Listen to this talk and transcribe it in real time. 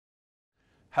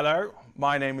Hello,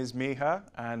 my name is Miha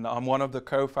and I'm one of the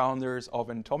co-founders of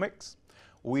Entomics.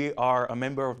 We are a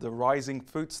member of the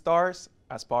RisingFoodStars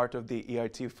as part of the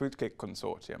EIT Food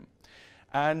consortium.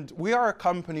 And we are a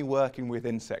company working with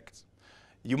insects.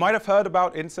 You might have heard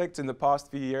about insects in the past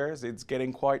few years. It's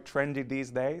getting quite trendy these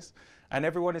days. And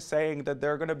everyone is saying that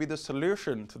they're going to be the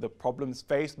solution to the problems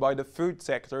faced by the food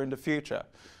sector in the future.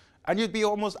 And you'd be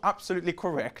almost absolutely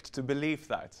correct to believe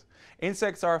that.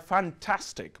 Insects are a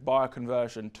fantastic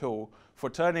bioconversion tool for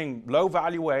turning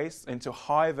low-value waste into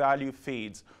high-value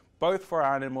feeds, both for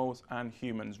animals and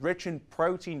humans, rich in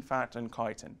protein, fat, and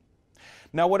chitin.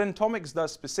 Now, what Entomics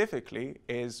does specifically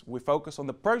is we focus on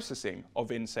the processing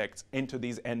of insects into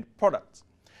these end products.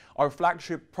 Our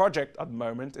flagship project at the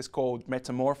moment is called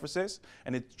Metamorphosis,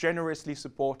 and it's generously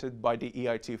supported by the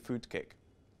EIT Food.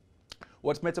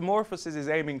 What Metamorphosis is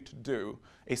aiming to do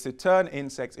is to turn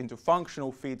insects into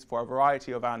functional feeds for a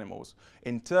variety of animals,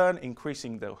 in turn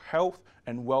increasing their health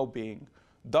and well-being,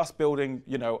 thus building,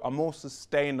 a more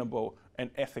sustainable and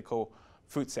ethical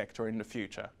food sector in the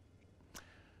future.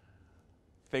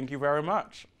 Thank you very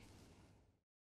much.